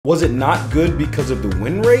Was it not good because of the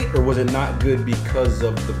win rate, or was it not good because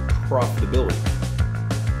of the profitability?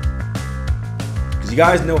 Because you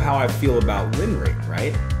guys know how I feel about win rate,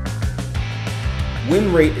 right?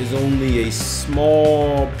 Win rate is only a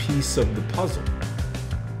small piece of the puzzle.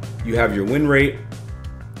 You have your win rate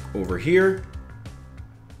over here.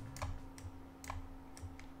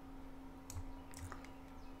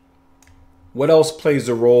 What else plays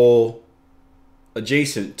a role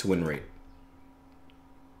adjacent to win rate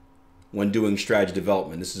when doing strategy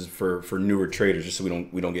development? This is for newer traders, just so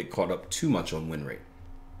we don't get caught up too much on win rate.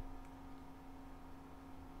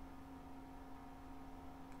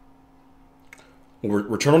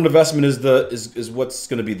 Return on investment is what's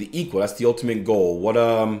going to be the equal. That's the ultimate goal. What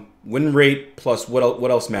win rate plus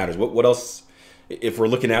what else matters? What else, if we're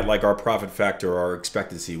looking at like our profit factor, our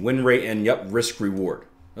expectancy, win rate and risk reward.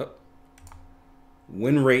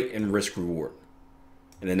 Win rate and risk reward.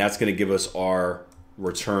 And then that's going to give us our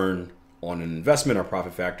return on an investment, our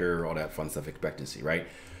profit factor, all that fun stuff, expectancy, right?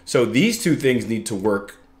 So these two things need to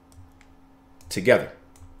work together.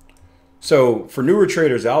 So for newer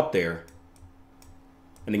traders out there,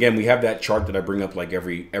 and again, we have that chart that I bring up like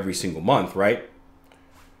every single month, right?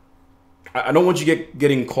 I don't want you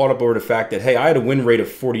getting caught up over the fact that, hey, I had a win rate of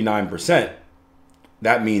 49%.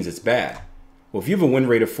 That means it's bad. Well, if you have a win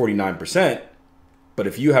rate of 49%, but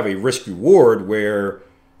if you have a risk reward where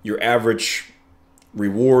your average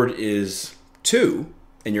reward is 2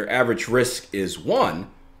 and your average risk is 1,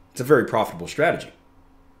 it's a very profitable strategy.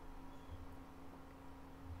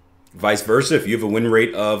 Vice versa, if you have a win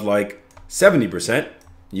rate of like 70%,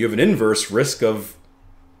 you have an inverse risk of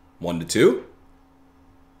 1 to 2,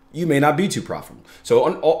 you may not be too profitable. So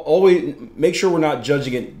always make sure we're not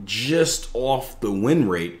judging it just off the win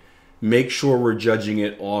rate. Make sure we're judging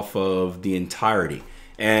it off of the entirety.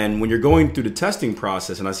 And when you're going through the testing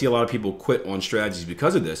process, and I see a lot of people quit on strategies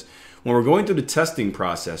because of this, when we're going through the testing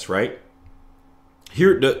process, right?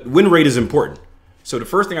 Here, the win rate is important. So the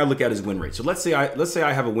first thing I look at is win rate. So let's say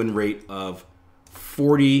I have a win rate of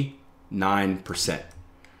 49%,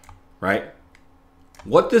 right?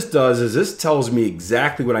 What this does is this tells me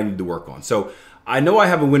exactly what I need to work on. So I know I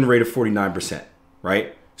have a win rate of 49%,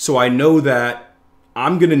 right? So I know that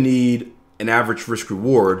I'm going to need an average risk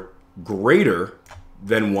reward greater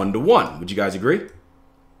than 1 to 1. Would you guys agree?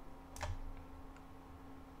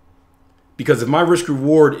 Because if my risk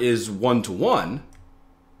reward is 1 to 1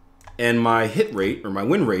 and my hit rate or my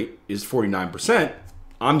win rate is 49%,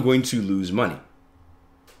 I'm going to lose money.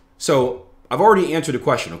 So I've already answered the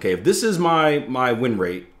question. Okay, if this is my win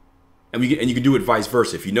rate, and you can do it vice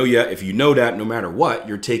versa. If you know that no matter what,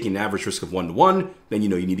 you're taking an average risk of 1 to 1, then you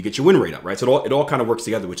know you need to get your win rate up, right? So it all kind of works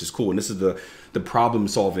together, which is cool. And this is the problem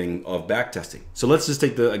solving of backtesting. So let's just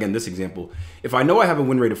take this example. If I know I have a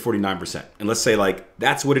win rate of 49%, and let's say like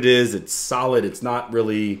that's what it is, it's solid, it's not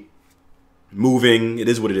really moving, it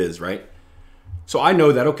is what it is, right? So I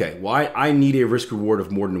know that, okay, well, I need a risk reward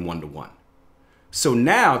of more than 1 to 1. So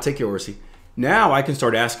now, take care, Orsi. Now I can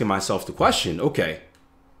start asking myself the question, okay,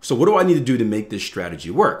 so what do I need to do to make this strategy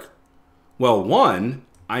work? Well, one,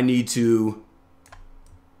 I need to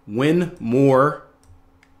win more.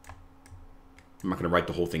 I'm not going to write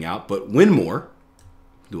the whole thing out, but win more.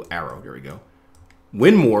 Do an arrow, there we go.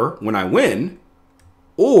 Win more when I win,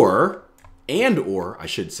 or I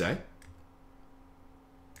should say,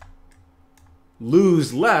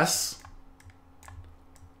 lose less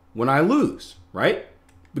when I lose, right?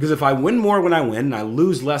 Because if I win more when I win and I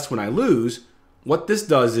lose less when I lose, what this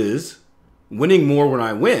does is winning more when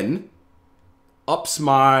I win ups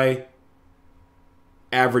my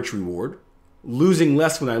average reward. Losing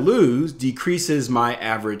less when I lose decreases my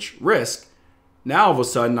average risk. Now all of a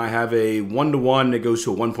sudden I have a 1 to 1 that goes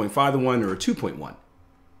to a 1.5 to 1 or a 2.1.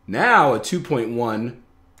 Now a 2.1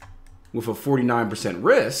 with a 49%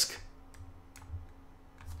 risk.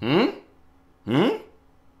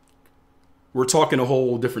 We're talking a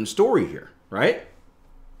whole different story here, right?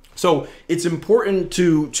 So it's important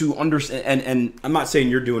to understand, and I'm not saying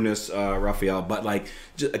you're doing this, Raphael, but like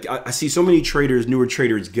I see so many traders, newer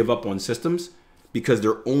traders, give up on systems because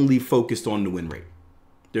they're only focused on the win rate.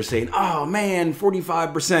 They're saying, "Oh man,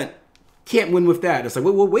 45%, can't win with that." It's like,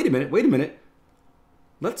 well, wait a minute.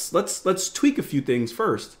 Let's tweak a few things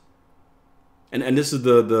first. And this is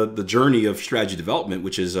the journey of strategy development,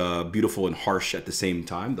 which is beautiful and harsh at the same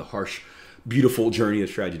time. The harsh, beautiful journey of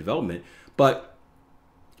strategy development, but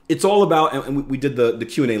it's all about, and we did the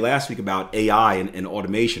Q&A last week about AI and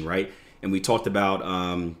automation, right? And we talked about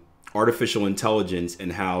artificial intelligence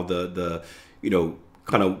and how the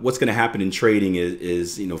kind of what's going to happen in trading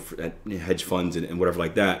is at hedge funds and whatever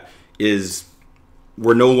like that is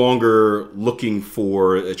we're no longer looking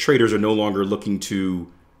for, traders are no longer looking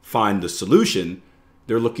to find the solution.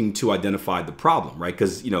 They're looking to identify the problem, right?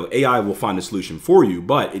 Because, you know, AI will find a solution for you,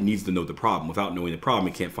 but it needs to know the problem. Without knowing the problem,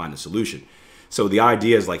 it can't find a solution. So the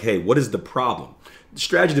idea is like, hey, what is the problem?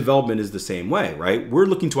 Strategy development is the same way, right? We're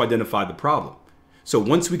looking to identify the problem. So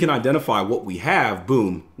once we can identify what we have,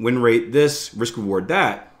 boom, win rate this, risk reward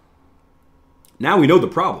that, now we know the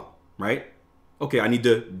problem, right? Okay, I need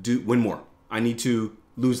to win more. I need to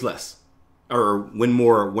lose less, or win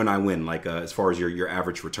more when I win, like as far as your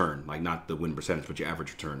average return, like not the win percentage, but your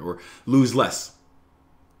average return, or lose less,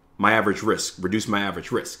 my average risk, reduce my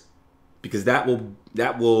average risk, because that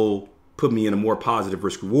will put me in a more positive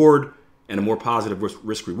risk reward, and a more positive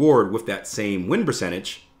risk reward with that same win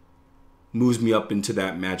percentage moves me up into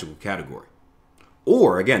that magical category.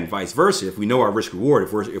 Or again, vice versa, if we know our risk reward,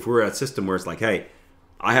 if we're at a system where it's like, hey,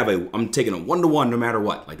 I'm taking a 1-to-1 no matter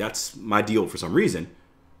what, like that's my deal for some reason.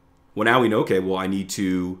 Well, now we know, okay, well, I need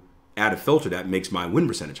to add a filter that makes my win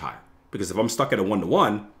percentage higher. Because if I'm stuck at a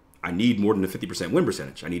 1-to-1, I need more than a 50% win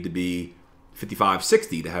percentage. I need to be 55,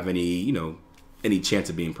 60 to have any chance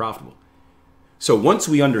of being profitable. So once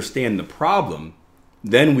we understand the problem,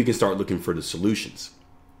 then we can start looking for the solutions.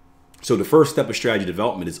 So the first step of strategy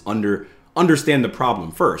development is understand the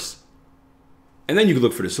problem first. And then you can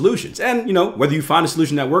look for the solutions. And, you know, whether you find a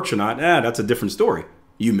solution that works or not, that's a different story.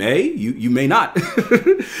 You may, you may not.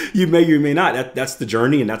 you may not. That's the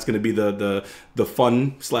journey, and that's going to be the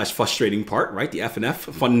fun/frustrating part, right? The F&F,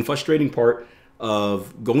 fun and frustrating part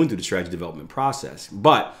of going through the strategy development process.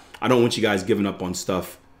 But I don't want you guys giving up on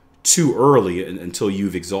stuff too early until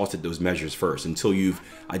you've exhausted those measures first, until you've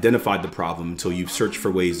identified the problem, until you've searched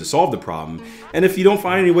for ways to solve the problem. And if you don't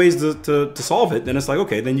find any ways to solve it, then it's like,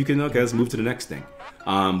 okay, then you can, okay, let's move to the next thing.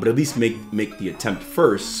 But at least make the attempt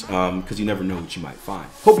first, because you never know what you might find.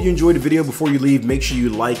 Hope you enjoyed the video. Before you leave, make sure you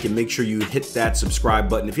like and make sure you hit that subscribe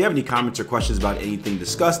button. If you have any comments or questions about anything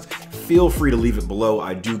discussed, feel free to leave it below.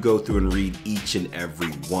 I do go through and read each and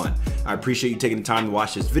every one. I appreciate you taking the time to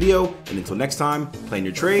watch this video, and until next time, plan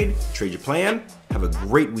your trade, trade your plan. Have a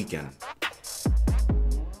great weekend.